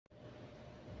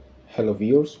Hello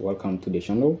viewers, welcome to the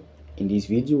channel. In this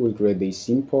video we create a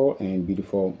simple and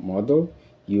beautiful model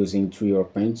using three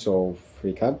workbenches of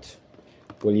FreeCAD.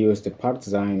 We'll use the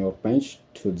PartDesign workbench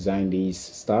to design this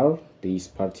star, this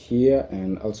part here,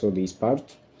 and also this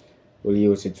part. We'll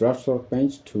use the draft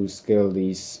workbench to scale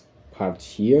this part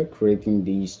here, creating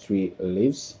these three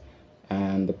leaves,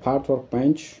 and the part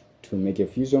workbench to make a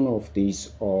fusion of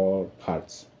these all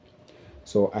parts.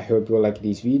 So I hope you like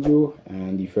this video,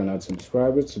 and if you're not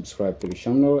subscribed, subscribe to the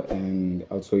channel. And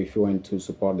also if you want to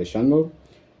support the channel,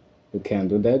 you can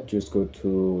do that. Just go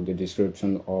to the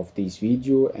description of this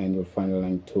video and you'll find a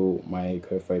link to my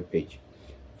Ko-Fi page.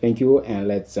 Thank you, and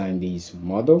let's design this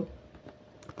model.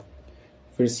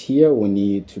 First, here we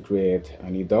need to create a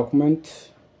new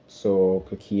document. So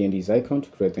click here in this icon to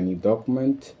create a new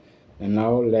document, and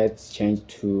now let's change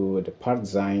to the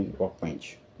PartDesign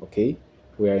workbench. Okay,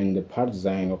 we are in the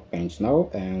PartDesign workbench now,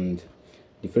 and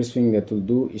the first thing that we'll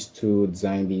do is to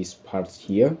design these parts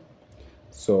here.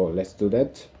 So let's do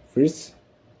that. First,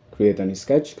 create a new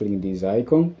sketch. Click this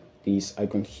icon. This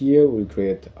icon here will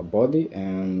create a body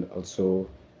and also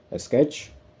a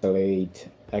sketch. Select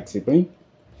axis plane.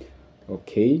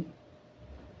 Okay,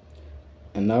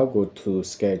 and now go to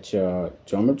sketch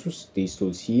geometries, these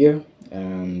tools here,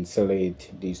 and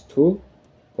select this tool,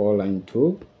 polyline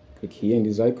tool. Click here in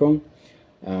this icon,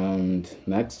 and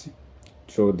next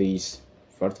draw this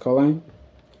vertical line,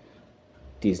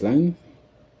 this line,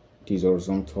 this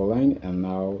horizontal line, and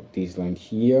now this line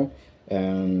here.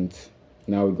 And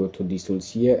now we go to these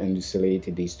tools here and you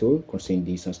select this tool, constraint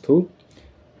distance tool.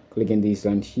 Click in this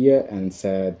line here and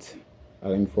set a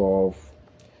length of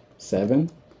 7.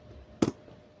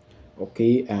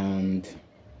 Okay, and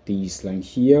this line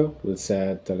here will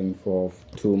set a length of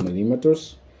 2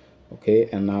 millimeters. Okay,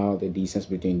 and now the distance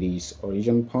between this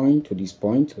origin point to this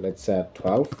point, let's set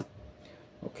 12.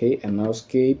 Okay, and now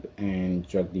escape and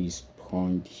drag this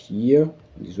point here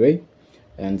this way,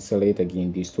 and select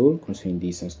again this tool, constraint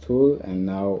distance tool, and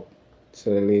now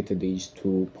select these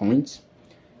 2 points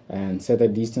and set a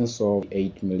distance of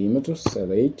 8 millimeters. Set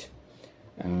 8,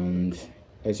 and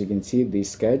as you can see,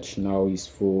 this sketch now is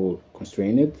full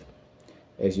constrained,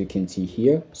 as you can see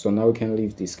here. So now we can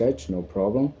leave this sketch, no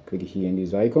problem. Click here in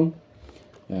this icon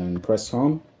and press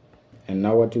home, and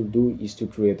now what you do is to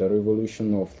create a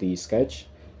revolution of the sketch.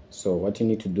 So what you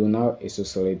need to do now is to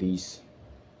select this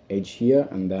edge here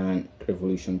and then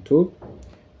revolution tool,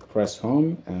 press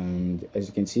home, and as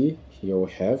you can see here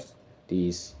we have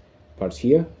these parts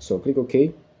here. So click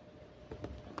OK,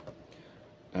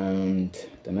 and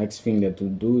the next thing that we'll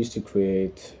do is to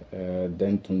create a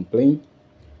dentum plane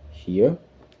here.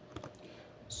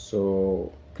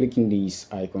 So clicking this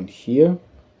icon here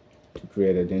to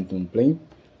create a dentum plane,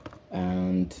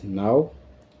 and now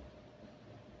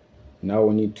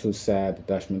we need to set the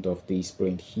attachment of this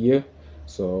plane here.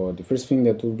 So the first thing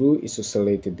that we'll do is to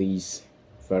select this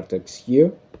vertex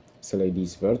here, select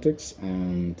this vertex,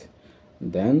 and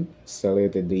then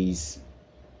select this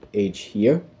edge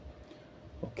here.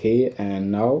 Okay,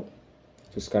 and now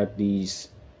to escape this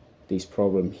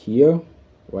problem here,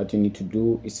 what you need to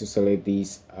do is to select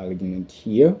this alignment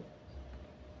here.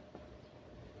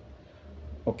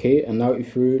 Okay, and now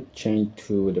if we change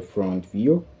to the front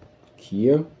view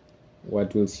here,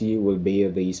 what we'll see will be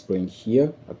this plane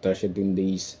here attached in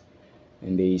this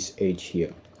edge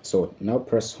here. So now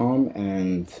press home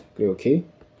and click OK,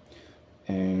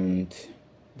 and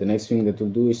the next thing that we'll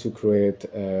do is to create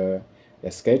a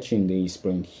sketch in this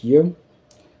plane here.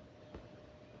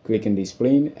 Click in this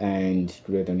plane and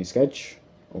create a new sketch.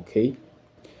 Okay,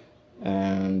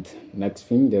 and next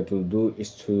thing that we'll do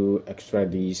is to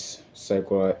extract this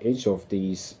circular edge of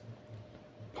this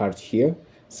part here.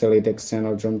 Select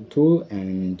external jump tool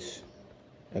and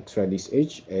extract this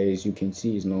edge. As you can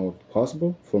see, is not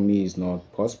possible. For me, is not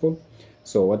possible.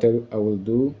 So what I will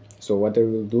do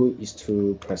is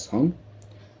to press home,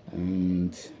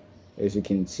 and as you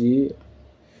can see,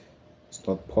 it's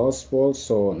not possible.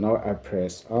 So now I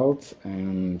press Alt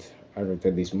and I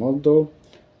rotate this model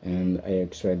and I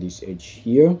extract this edge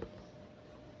here.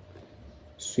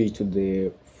 Switch to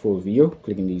the full view,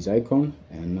 clicking this icon,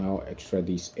 and now extract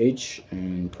this edge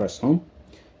and press home.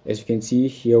 As you can see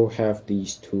here, we have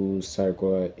these 2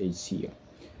 circular edges here.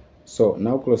 So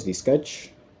now close the sketch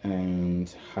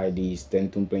and hide this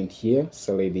dentum plane here.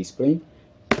 Select this plane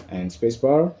and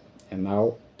spacebar, and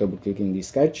now double click in the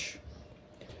sketch.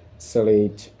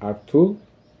 Select arc tool,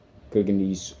 click in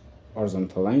this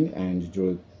horizontal line and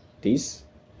draw this.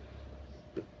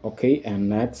 Okay, and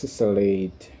next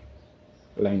select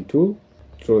line tool,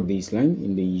 draw this line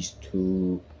in these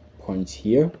 2 points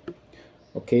here.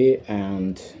 Okay,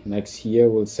 and next here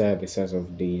we'll set the size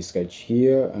of the sketch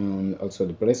here and also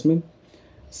the placement.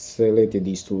 Select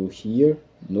this tool here.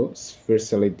 No, first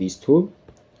select this tool,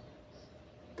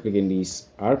 click in this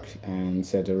arc and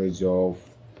set a radius of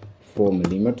 4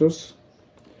 millimeters.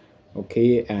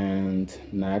 Okay, and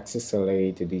next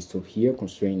select this tool here,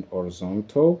 constraint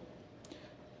horizontal,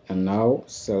 and now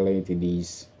select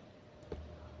this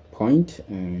point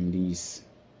and this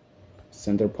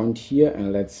center point here,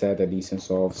 and let's set a distance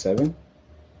of 7.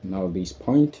 Now this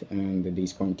point and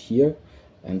this point here,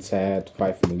 and set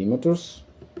 5 millimeters.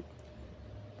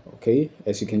 Okay,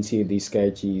 as you can see, this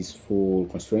sketch is full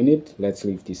constrained. Let's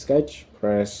leave this sketch,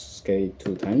 press escape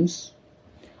 2 times.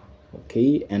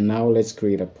 Okay, and now let's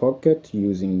create a pocket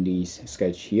using this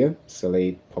sketch here.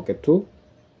 Select pocket tool,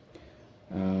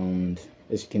 and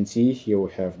as you can see here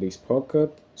we have this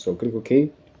pocket, so click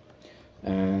OK.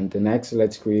 And next,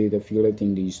 let's create a fillet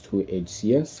in these 2 edges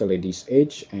here. Select this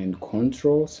edge and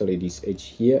control, select this edge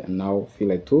here, and now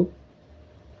fillet tool.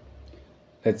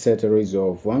 Let's set a radius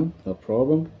of 1, no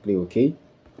problem, click OK.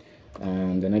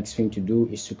 And the next thing to do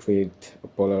is to create a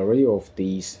polar array of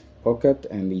this pocket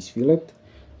and this fillet.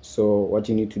 So what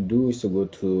you need to do is to go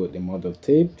to the model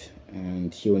tab,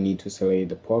 and here you need to select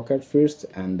the pocket first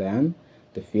and then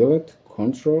the fillet,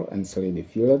 control and select the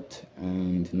fillet,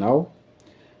 and now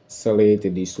select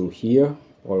this tool here,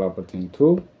 polar pattern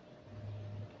tool.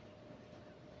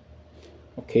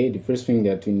 Okay, the first thing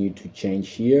that we need to change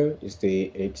here is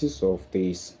the axis of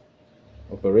this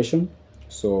operation.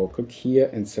 So click here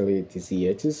and select the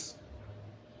z-axis.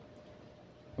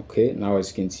 Okay, now as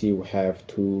you can see we have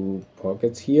 2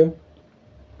 pockets here.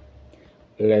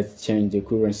 Let's change the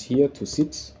currency here to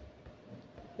 6.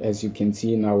 As you can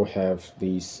see, now we have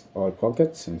these all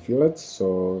pockets and fillets,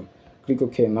 so click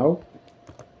OK now.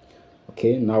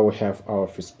 Okay, now we have our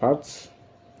first parts.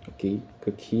 Okay,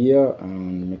 click here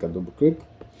and make a double click,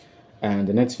 and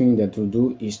the next thing that we'll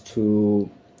do is to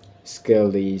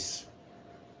scale this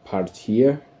part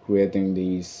here, creating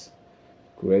these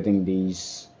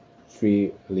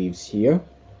 3 leaves here.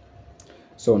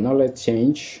 So now let's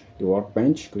change the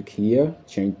workbench. Click here,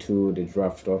 change to the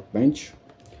draft workbench.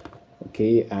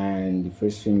 Okay, and the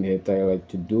first thing that I like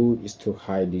to do is to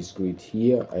hide this grid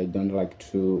here. I don't like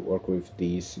to work with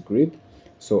this grid,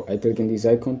 so I click on this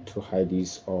icon to hide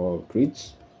these all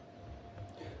grids.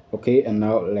 Okay, and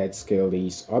now let's scale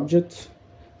this object.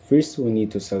 First we need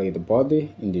to select the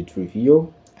body in the tree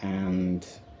view, and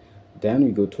then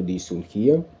we go to this tool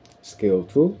here, scale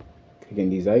tool, click on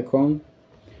this icon.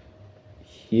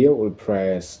 Here we'll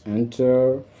press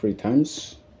enter 3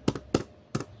 times.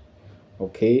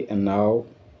 Okay, and now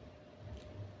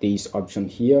this option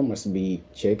here must be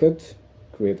checked,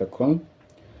 create a clone.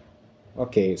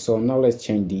 Okay, so now let's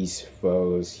change these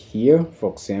values here.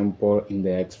 For example, in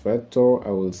the X factor I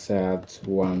will set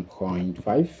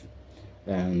 1.5,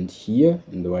 and here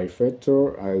in the Y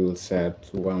factor I will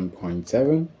set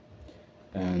 1.7,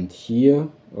 and here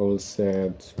I will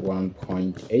set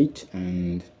 1.8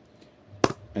 and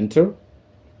enter.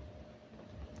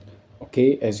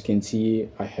 Okay, as you can see,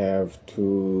 I have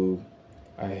two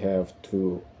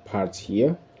parts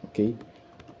here. Okay,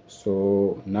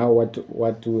 so now what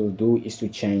we'll do is to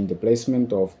change the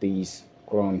placement of this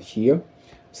clone here.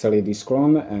 Select this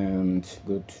clone and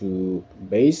go to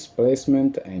base,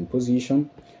 placement and position.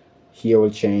 Here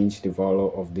we'll change the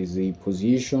value of the Z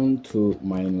position to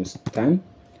 -10.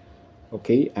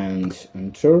 Okay, and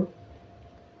enter.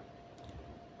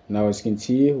 Now as you can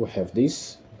see we have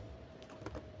this.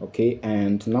 Okay,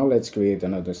 and now let's create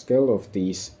another scale of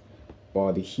this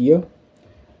body here.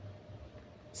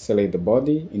 Select the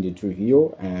body in the tree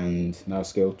view, and now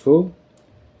scale tool,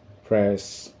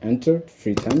 press enter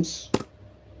 3 times.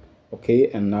 Okay,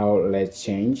 and now let's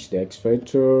change the X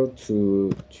factor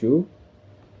to 2,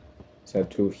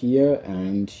 set 2 here,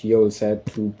 and here we'll set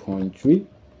 2.3.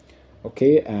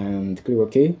 okay, and click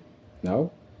OK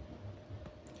now.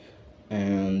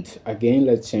 And again,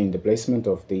 let's change the placement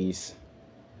of this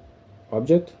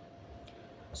object.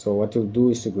 So what we'll do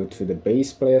is to go to the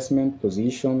base, placement,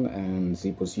 position and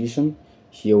Z position.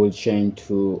 Here we'll change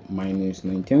to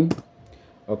 -19.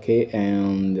 Okay,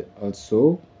 and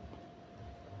also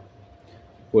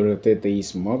we'll rotate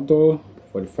this model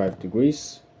 45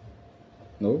 degrees.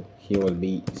 No, here will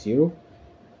be 0.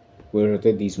 We'll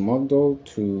rotate this model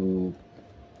to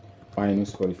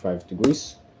 -45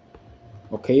 degrees.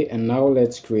 Okay, and now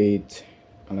let's create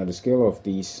another scale of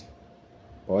this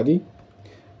body.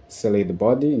 Select the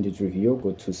body in the tree view,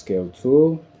 go to scale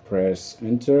tool, press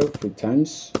enter 3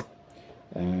 times,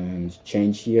 and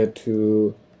change here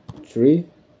to 3.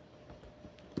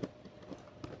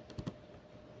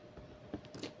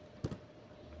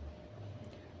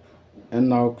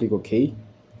 now click OK.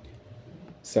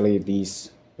 Select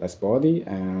this last body,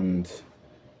 and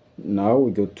now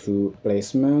we go to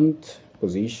placement,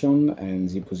 position, and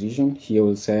Z position. Here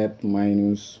we'll set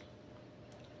minus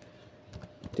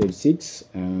 36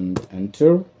 and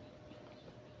enter.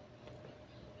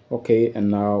 Okay,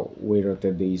 and now we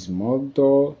rotate this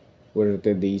model, we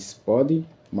rotate this body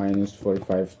minus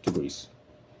 45 degrees.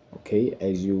 Okay,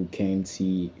 as you can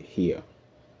see here.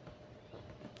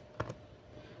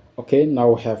 Okay,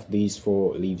 now we have these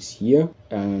 4 leaves here,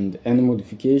 and any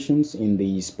modifications in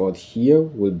the spot here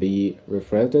will be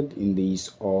reflected in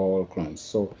these all clones.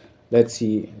 So let's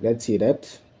see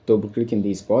that. Double click in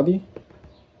this body.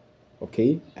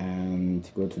 Okay, and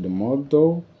go to the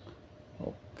model.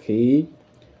 Okay,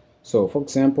 so for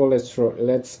example,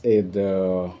 let's add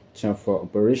the chamfer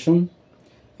operation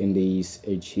in this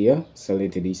edge here.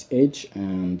 Select this edge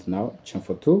and now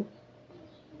chamfer tool.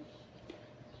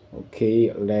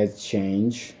 Okay, let's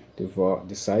change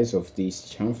the size of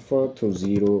this chamfer to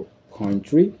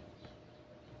 0.3.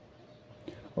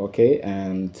 Okay,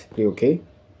 and click OK.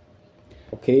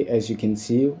 Okay, as you can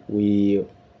see, we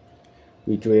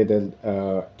created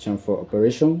a chamfer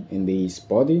operation in this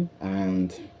body,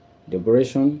 and the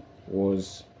operation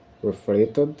was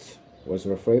reflected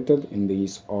in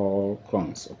these all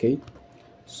clones. Okay,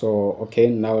 so okay,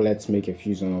 now let's make a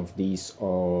fusion of these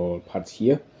all parts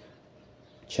here.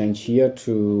 Change here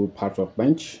to part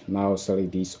workbench. Now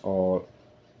select these all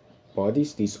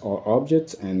bodies, these all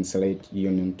objects, and select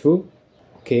union tool.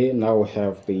 Okay, now we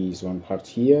have this one part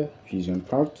here, fusion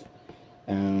part.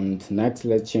 And next,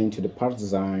 let's change to the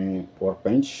PartDesign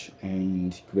workbench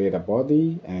and create a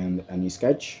body and a new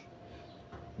sketch.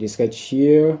 This sketch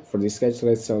here, for this sketch,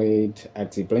 let's select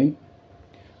axis plane.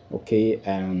 Okay,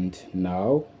 and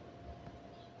now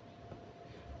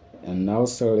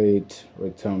select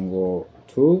rectangle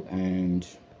tool and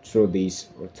draw this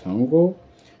rectangle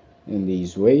in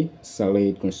this way.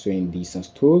 Select constraint distance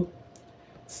tool,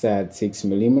 set 6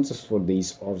 millimeters for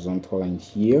this horizontal line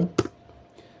here,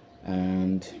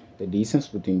 and the distance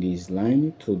between this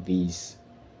line to this,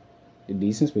 the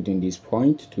distance between this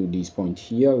point to this point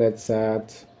here, let's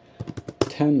set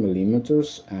 10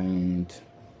 millimeters, and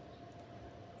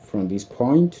from this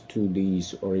point to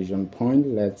this origin point,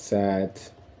 let's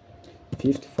set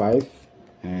 55,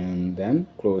 and then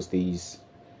close this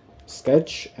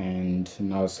sketch and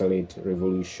now select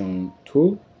revolution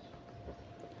tool.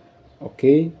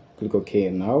 Okay, click OK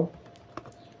now.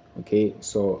 Okay,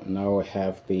 so now I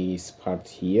have this part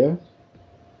here.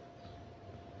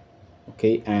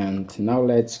 Okay, and now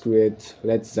let's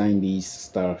design this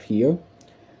star here.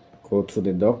 Go to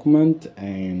the document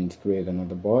and create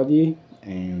another body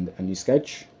and a new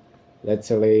sketch. Let's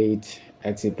select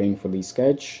axis plane for this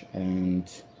sketch, and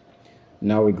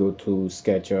now we go to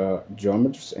sketch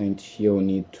geometries, and here we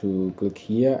need to click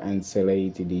here and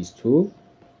select this tool,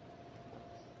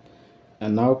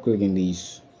 and now click in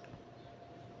this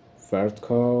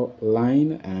vertical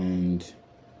line and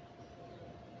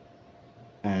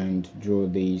draw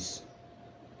this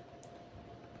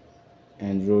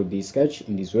sketch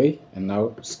in this way, and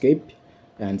now escape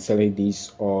and select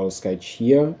this all sketch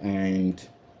here, and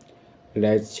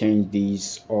let's change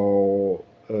these all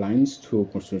lines to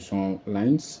construction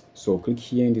lines. So click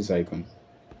here in this icon.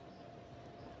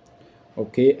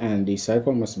 Okay, and this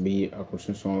icon must be a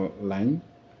construction line.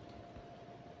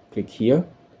 Click here,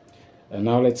 and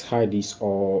now let's hide these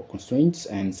all constraints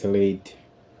and select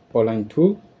polyline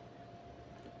tool.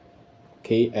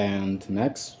 Okay, and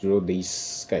next draw this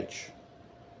sketch.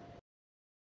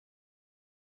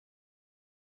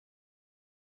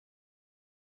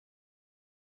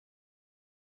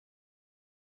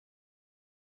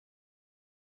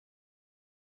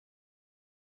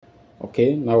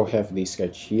 Okay, now we have this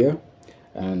sketch here,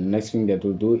 and next thing that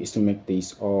we'll do is to make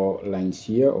these all lines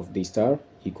here of the star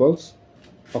equals.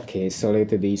 Okay,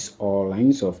 select these all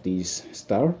lines of this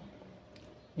star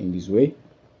in this way.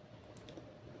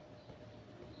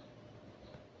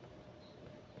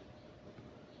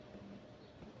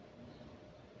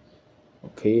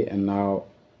 Okay, and now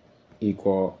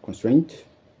equal constraint.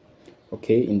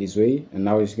 Okay, in this way, and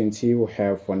now as you can see, we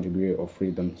have 1 degree of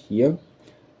freedom here.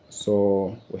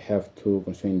 So we have to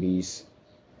constrain this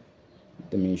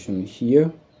dimension here.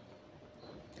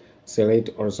 Select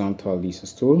horizontal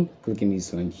distance tool, click in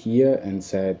this line here and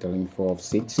set a length of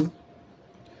 6.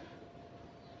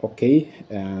 Okay,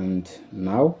 and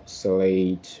now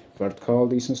select vertical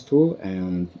distance tool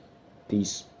and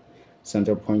this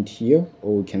center point here,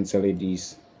 or we can select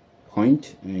this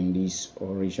point and this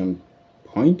origin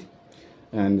point,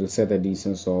 and we'll set a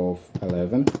distance of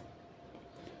 11.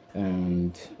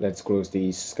 And let's close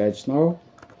this sketch now,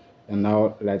 And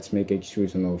now let's make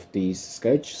extrusion of this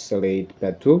sketch. Select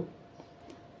pad tool.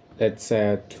 Let's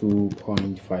add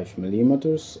 2.5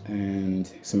 millimeters and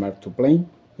smart to plane.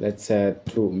 Let's add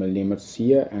 2 millimeters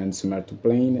here and smart to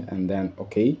plane, and then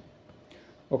OK.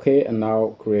 Okay, and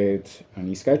now create a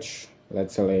new sketch.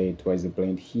 Let's select twice the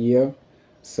plane here.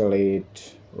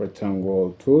 Select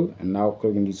rectangle tool, and now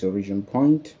click on this origin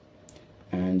point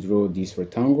and draw this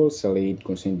rectangle. Select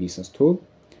constant distance tool.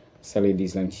 Select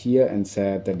this line here and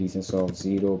set the distance of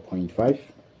 0.5,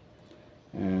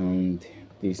 and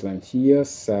this line here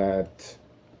set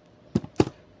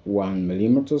 1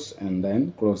 millimeters, and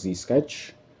then close this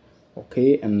sketch.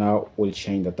 Okay, and now we'll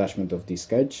change the attachment of this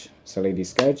sketch. Select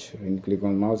this sketch, and click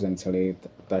on mouse and select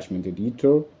attachment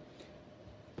editor.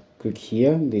 Click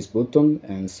here this button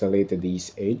and select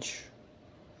this edge.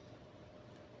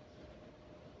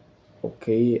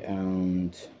 Okay,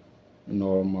 and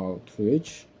normal to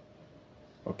edge.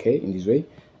 Okay, in this way,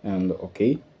 and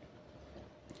okay.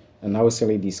 And now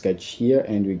select this sketch here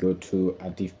and we go to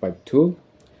active pipe tool.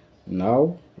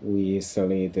 Now we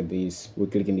select this, we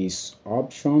click in this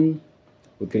option,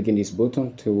 we click in this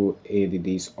button to edit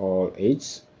this all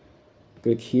edges.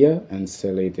 Click here and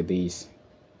select this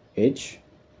edge,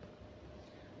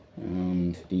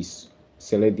 and this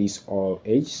select this all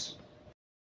edges.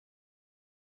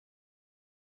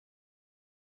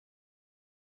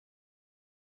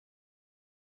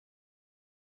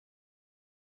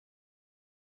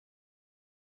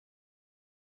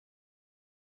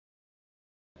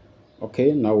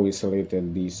 Okay, now we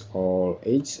selected these all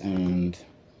edges, and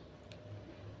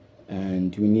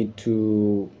we need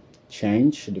to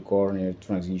change the corner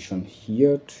transition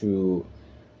here to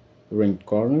ring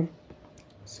corner.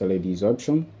 Select this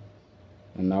option,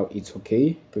 and now it's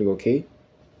okay. Click OK.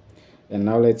 And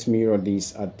now let's mirror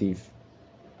this active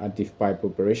pipe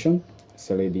operation.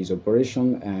 Select this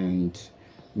operation and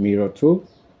mirror tool.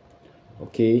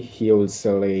 Okay, here we'll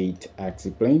select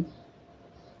axis plane,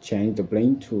 change the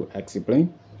plane to axis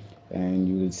plane, and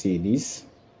you will see this.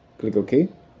 Click OK.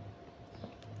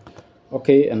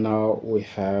 Okay, and now we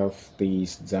have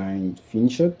this design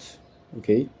finished.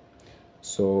 Okay,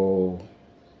 so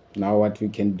now what we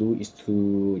can do is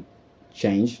to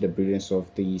change the appearance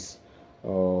of these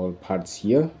parts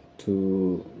here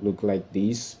to look like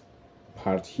this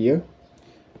part here.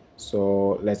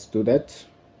 So let's do that.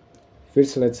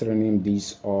 First, let's rename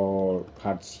these all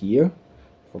parts here.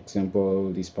 For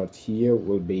example, this part here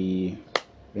will be,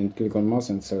 then click on mouse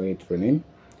and select rename.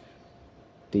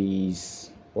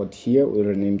 This part here will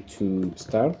rename to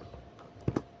star.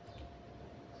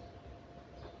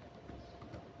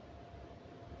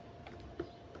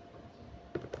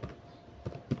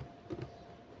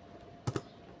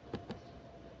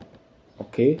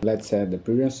 Okay, let's add the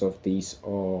appearance of these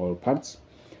all parts.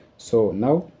 So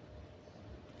now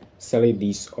select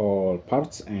these all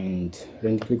parts and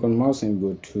then click on mouse and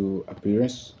go to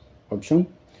appearance option.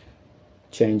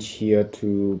 Change here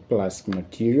to plastic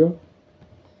material.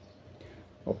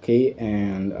 Okay,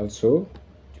 and also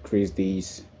decrease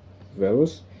these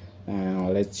values.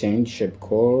 Let's change shape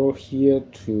color here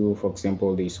to, for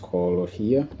example, this color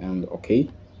here, and okay.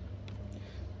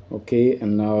 Okay,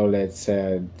 and now let's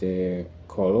add the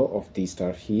color of this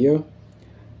star here.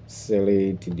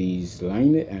 Select this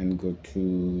line and go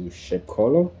to shape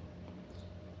color.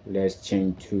 Let's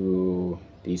change to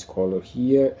this color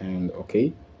here, and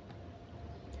okay.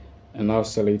 And now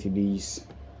select this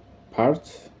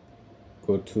part,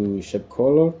 go to shape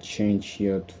color, change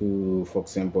here to, for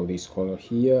example, this color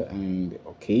here, and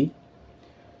okay.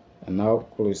 And now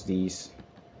close this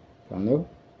panel.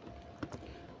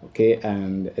 Okay,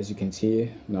 and as you can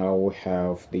see, now we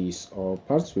have these all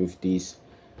parts with these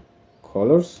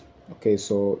colors. Okay,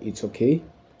 so it's okay.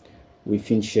 We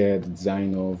finished the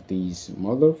design of this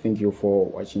model. Thank you for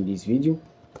watching this video.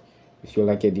 If you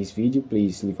liked this video,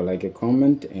 please leave a like, a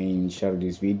comment, and share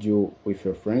this video with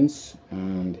your friends.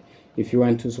 And if you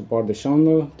want to support the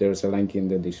channel, there's a link in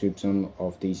the description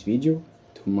of this video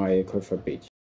to my Ko-fi page.